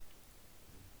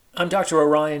I'm Dr.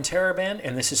 Orion Taraban,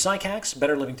 and this is PsycHacks,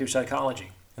 Better Living Through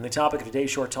Psychology. And the topic of today's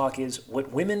short talk is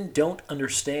what women don't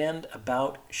understand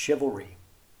about chivalry.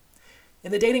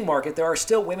 In the dating market, there are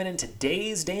still women in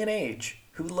today's day and age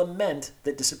who lament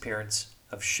the disappearance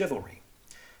of chivalry.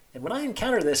 And when I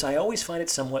encounter this, I always find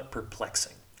it somewhat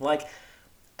perplexing. Like,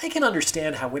 I can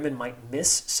understand how women might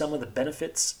miss some of the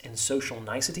benefits and social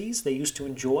niceties they used to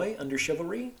enjoy under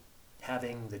chivalry,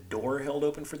 having the door held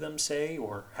open for them, say,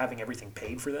 or having everything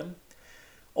paid for them.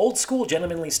 Old school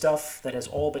gentlemanly stuff that has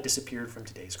all but disappeared from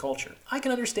today's culture. I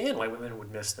can understand why women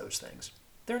would miss those things.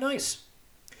 They're nice.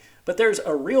 But there's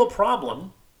a real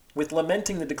problem with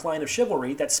lamenting the decline of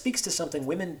chivalry that speaks to something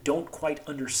women don't quite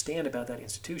understand about that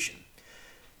institution.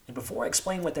 And before I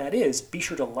explain what that is, be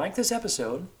sure to like this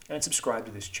episode and subscribe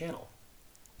to this channel.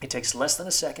 It takes less than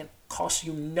a second, costs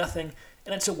you nothing,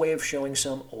 and it's a way of showing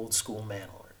some old school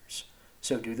manners.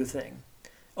 So do the thing.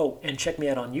 Oh, and check me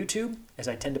out on YouTube, as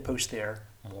I tend to post there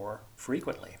more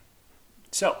frequently.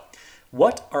 So,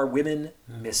 what are women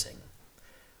missing?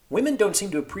 Women don't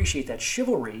seem to appreciate that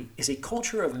chivalry is a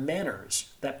culture of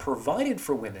manners that provided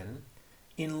for women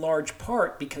in large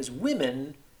part because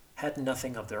women had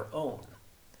nothing of their own.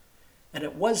 And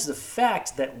it was the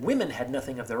fact that women had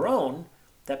nothing of their own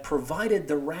that provided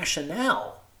the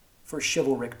rationale for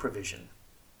chivalric provision.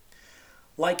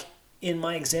 Like in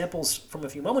my examples from a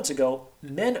few moments ago,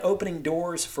 men opening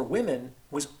doors for women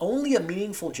was only a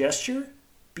meaningful gesture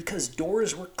because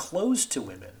doors were closed to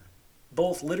women,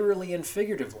 both literally and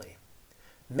figuratively.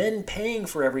 Men paying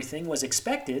for everything was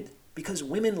expected because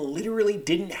women literally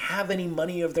didn't have any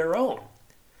money of their own.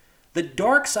 The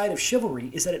dark side of chivalry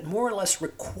is that it more or less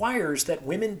requires that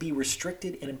women be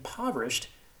restricted and impoverished,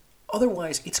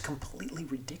 otherwise it's completely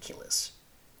ridiculous.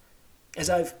 As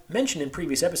I've mentioned in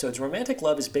previous episodes, romantic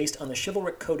love is based on the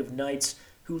chivalric code of knights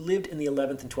who lived in the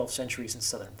 11th and 12th centuries in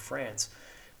southern France.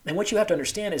 And what you have to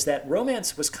understand is that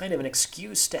romance was kind of an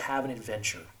excuse to have an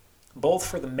adventure, both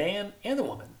for the man and the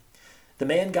woman. The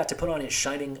man got to put on his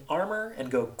shining armor and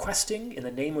go questing in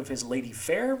the name of his lady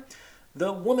fair.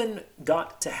 The woman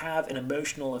got to have an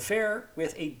emotional affair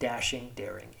with a dashing,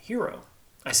 daring hero.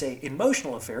 I say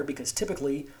emotional affair because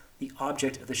typically the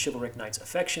object of the chivalric knight's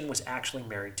affection was actually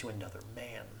married to another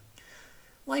man.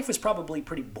 Life was probably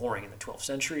pretty boring in the 12th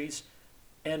centuries,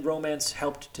 and romance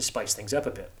helped to spice things up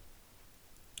a bit.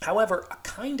 However, a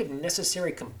kind of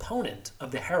necessary component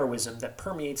of the heroism that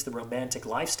permeates the romantic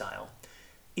lifestyle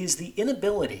is the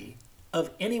inability of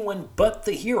anyone but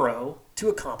the hero to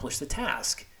accomplish the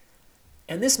task.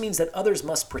 And this means that others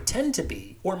must pretend to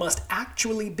be, or must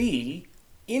actually be,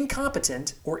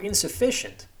 incompetent or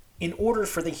insufficient in order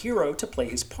for the hero to play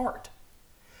his part.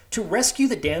 To rescue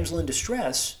the damsel in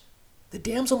distress, the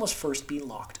damsel must first be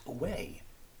locked away.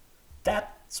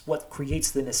 That's what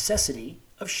creates the necessity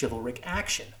of chivalric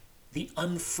action, the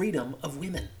unfreedom of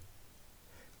women.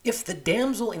 If the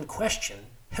damsel in question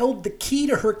held the key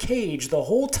to her cage the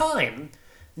whole time,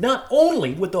 not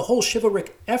only would the whole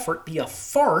chivalric effort be a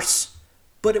farce,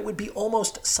 but it would be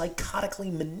almost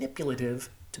psychotically manipulative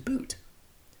to boot.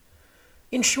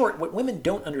 In short, what women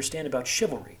don't understand about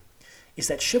chivalry is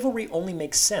that chivalry only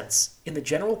makes sense in the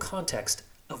general context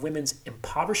of women's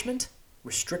impoverishment,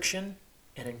 restriction,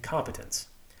 and incompetence,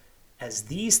 as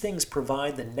these things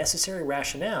provide the necessary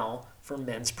rationale for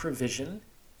men's provision,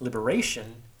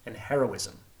 liberation, and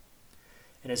heroism.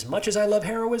 And as much as I love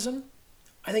heroism,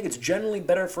 I think it's generally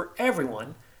better for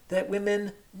everyone that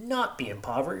women not be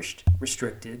impoverished,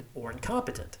 restricted, or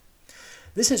incompetent.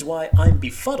 This is why I'm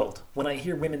befuddled when I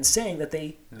hear women saying that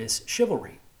they miss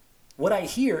chivalry. What I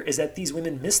hear is that these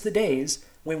women miss the days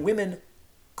when women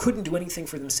couldn't do anything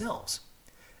for themselves.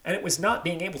 And it was not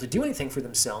being able to do anything for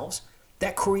themselves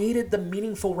that created the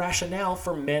meaningful rationale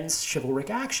for men's chivalric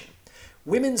action.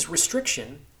 Women's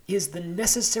restriction is the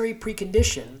necessary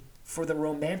precondition for the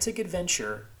romantic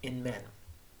adventure in men.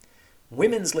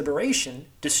 Women's liberation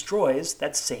destroys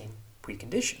that same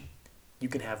precondition. You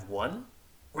can have one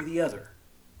or the other,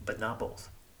 but not both.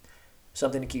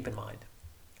 Something to keep in mind.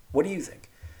 What do you think?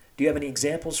 Do you have any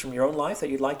examples from your own life that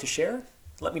you'd like to share?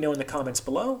 Let me know in the comments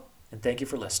below, and thank you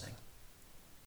for listening.